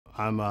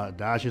I'm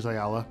Dajis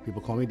Ayala.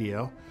 People call me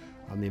Dio.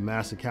 I'm the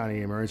Madison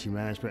County Emergency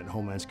Management and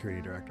Homeland Security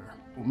Director.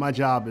 My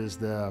job is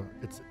the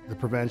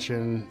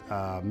prevention,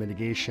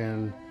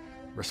 mitigation,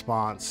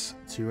 response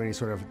to any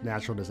sort of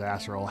natural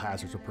disaster, all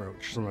hazards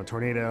approach. From a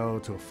tornado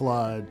to a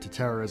flood to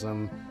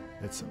terrorism,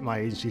 it's my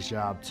agency's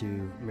job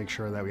to make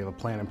sure that we have a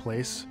plan in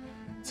place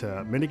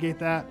to mitigate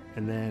that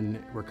and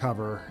then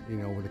recover,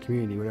 with the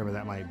community, whatever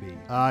that might be.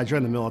 I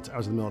joined the military. I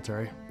was in the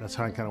military. That's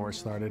kind of where it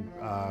started.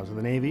 I was in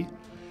the Navy.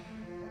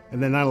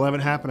 And then 9/11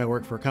 happened. I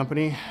worked for a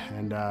company,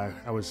 and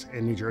I was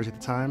in New Jersey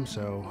at the time,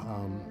 so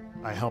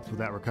I helped with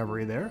that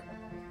recovery there.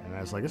 And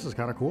I was like, this is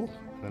kind of cool.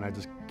 And I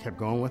just kept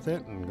going with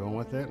it,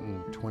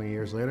 and 20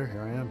 years later,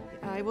 here I am.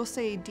 I will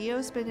say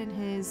Dio's been in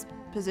his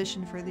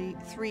position for the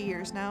 3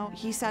 years now.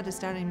 He sat us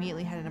down and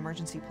immediately had an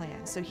emergency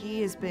plan. So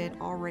he has been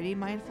already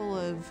mindful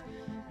of,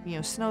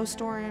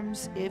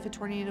 snowstorms. If a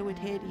tornado would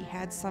hit, he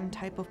had some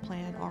type of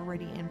plan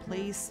already in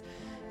place.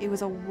 It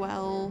was a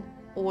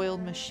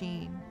well-oiled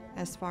machine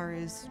as far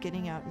as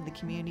getting out in the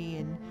community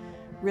and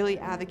really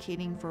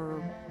advocating for,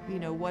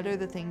 what are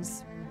the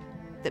things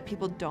that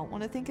people don't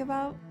want to think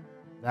about.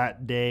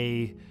 That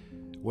day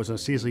was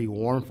unseasonably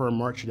warm for a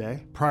March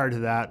day. Prior to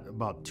that,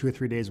 about 2 or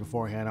 3 days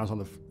beforehand, I was on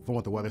the phone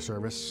with the Weather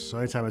Service. So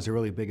anytime there's a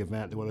really big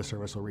event, the Weather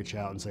Service will reach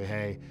out and say,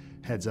 hey,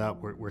 heads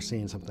up, we're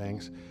seeing some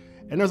things.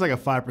 And there's like a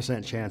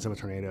 5% chance of a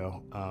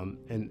tornado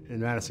in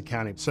Madison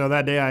County. So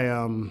that day I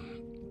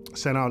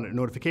sent out a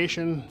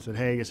notification, said,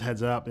 hey, just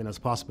heads up, it's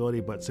a possibility,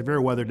 but severe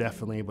weather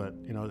definitely, but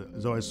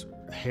there's always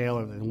hail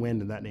and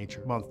wind and that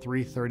nature. About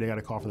 3:30, I got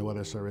a call from the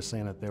Weather Service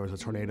saying that there was a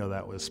tornado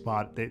that was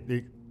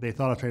spotted. They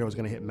thought a tornado was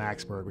going to hit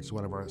Maxburg, which is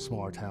one of our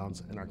smaller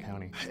towns in our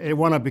county. It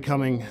wound up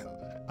becoming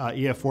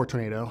EF4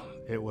 tornado.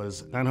 It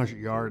was 900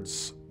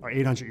 yards or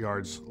 800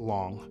 yards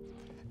long,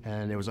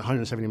 and it was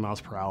 170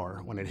 miles per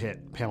hour when it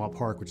hit Pamela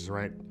Park, which is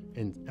right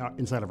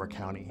inside of our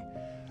county.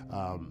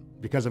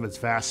 Because of its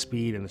vast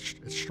speed and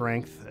its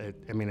strength,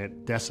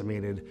 it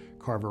decimated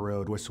Carver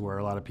Road, which is where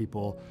a lot of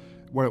people,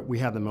 where we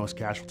had the most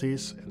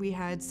casualties. We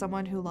had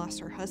someone who lost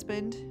her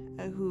husband,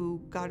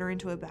 who got her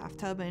into a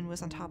bathtub and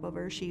was on top of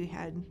her. She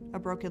had a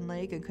broken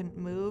leg and couldn't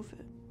move.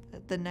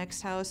 At the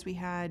next house, we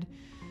had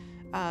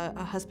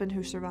a husband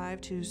who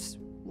survived, whose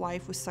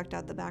wife was sucked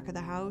out the back of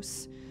the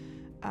house.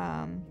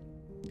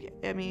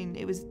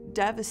 It was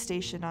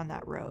devastation on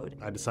that road.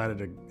 I decided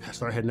to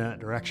start heading in that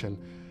direction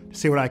to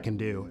see what I can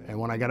do. And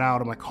when I got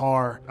out of my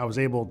car, I was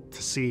able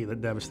to see the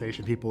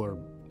devastation. People are,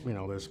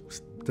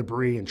 there's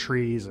debris and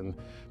trees and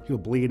people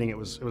bleeding. It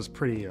was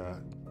pretty,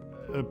 a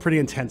pretty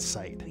intense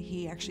sight.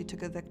 He actually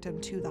took a victim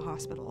to the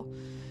hospital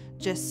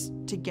just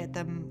to get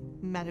them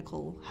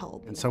medical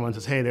help. And someone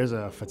says, hey, there's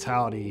a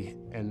fatality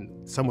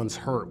and someone's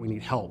hurt. We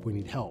need help.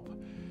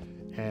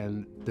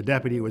 And the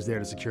deputy was there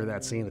to secure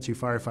that scene. The 2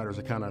 firefighters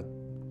are kind of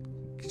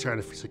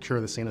trying to secure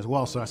the scene as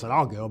well. So I said,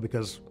 I'll go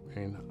because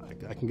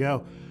I can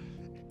go.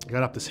 I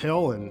got up this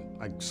hill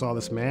and I saw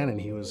this man, and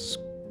he was,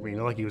 he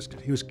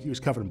was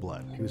covered in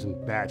blood. He was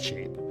in bad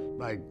shape.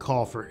 I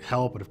called for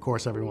help, but of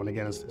course everyone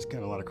again is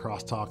kind of a lot of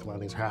crosstalk, a lot of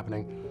things are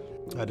happening.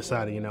 I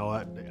decided,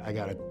 what, I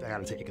gotta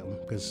take him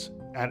because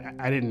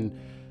I didn't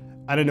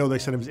know the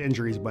extent of his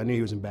injuries, but I knew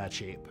he was in bad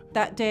shape.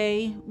 That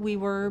day we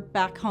were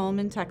back home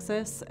in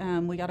Texas.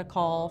 We got a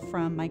call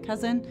from my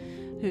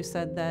cousin who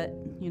said that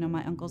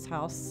my uncle's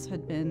house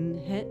had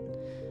been hit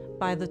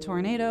by the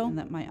tornado and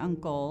that my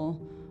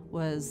uncle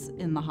was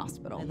in the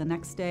hospital. The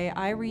next day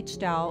I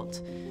reached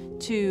out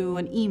to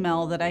an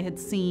email that I had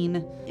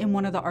seen in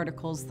one of the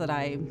articles that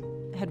I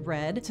had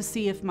read to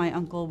see if my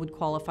uncle would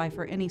qualify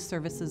for any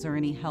services or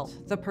any help.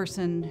 The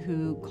person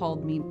who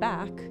called me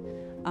back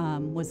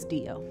was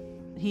Dio.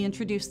 He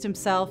introduced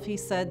himself. He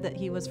said that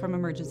he was from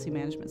Emergency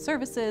Management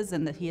Services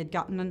and that he had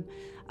gotten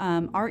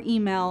our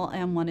email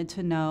and wanted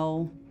to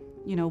know,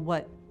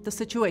 what the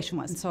situation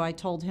was. And so I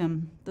told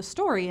him the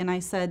story and I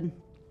said,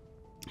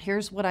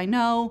 here's what I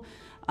know.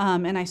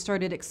 And I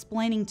started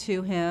explaining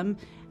to him,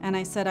 and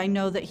I said, I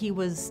know that he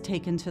was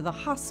taken to the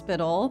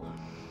hospital,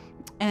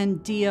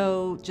 and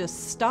Dio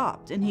just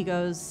stopped, and he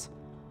goes,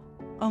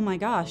 oh my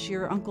gosh,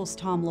 your uncle's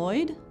Tom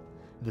Lloyd?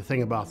 The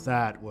thing about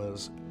that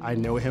was I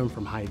know him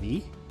from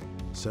Hy-Vee,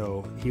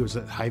 so he was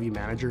a Hy-Vee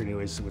manager, and he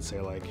always would say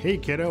like, hey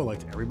kiddo, like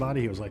to everybody.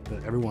 He was like,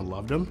 everyone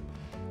loved him,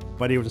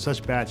 but he was in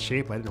such bad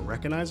shape I didn't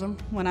recognize him.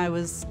 When I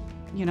was,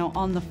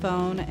 on the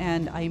phone,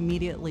 and I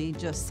immediately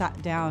just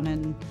sat down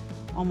and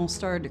almost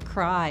started to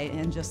cry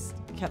and just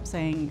kept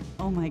saying,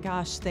 oh my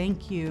gosh,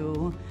 thank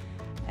you.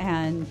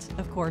 And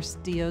of course,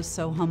 Dio's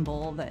so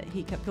humble that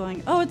he kept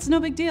going, oh, it's no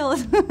big deal,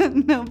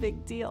 no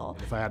big deal.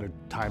 If I had a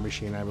time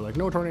machine, I'd be like,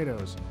 no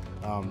tornadoes.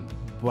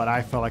 But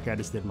I felt like I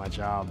just did my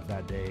job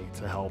that day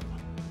to help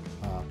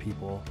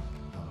people.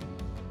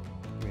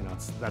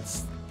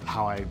 That's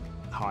how I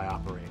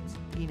operate.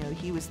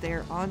 He was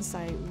there on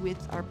site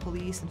with our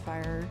police and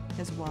fire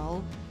as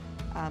well,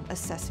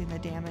 assessing the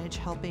damage,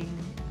 helping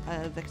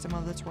a victim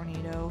of the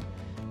tornado.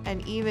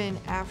 And even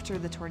after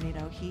the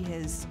tornado, he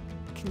has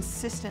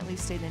consistently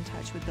stayed in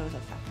touch with those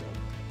affected.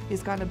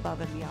 He's gone above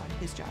and beyond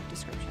his job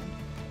description.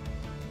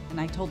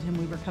 And I told him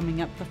we were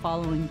coming up the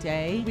following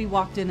day. We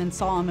walked in and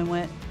saw him and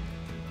went,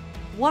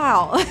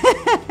 wow,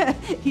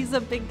 he's a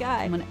big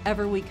guy.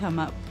 Whenever we come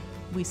up,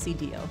 we see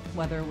Dio,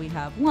 whether we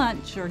have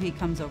lunch or he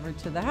comes over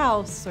to the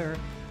house or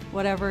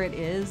whatever it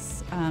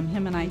is.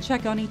 Him and I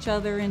check on each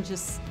other and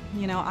just,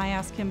 I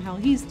ask him how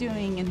he's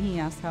doing and he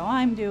asks how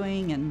I'm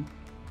doing and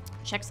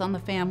checks on the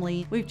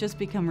family. We've just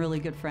become really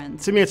good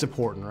friends. To me, it's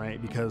important,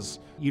 right? Because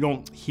you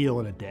don't heal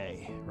in a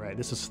day, right?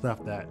 This is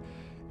stuff that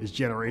is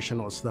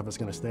generational. It's stuff that's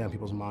going to stay on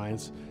people's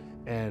minds.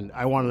 And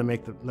I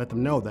wanted to let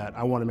them know that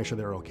I want to make sure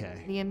they're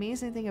okay. The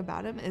amazing thing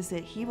about him is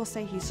that he will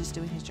say he's just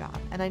doing his job.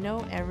 And I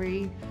know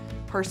every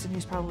person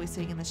who's probably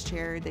sitting in this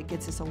chair that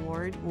gets this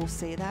award will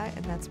say that,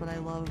 and that's what I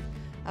love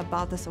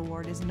about this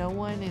award is no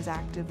one is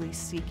actively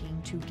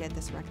seeking to get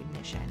this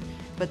recognition,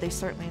 but they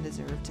certainly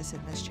deserve to sit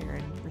in this chair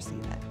and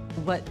receive it.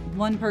 What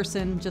one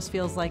person just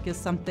feels like is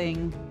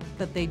something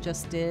that they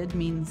just did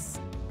means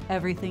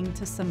everything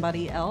to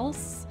somebody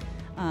else,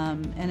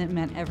 and it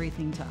meant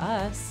everything to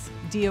us.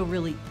 Dio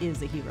really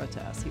is a hero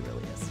to us, he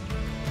really is.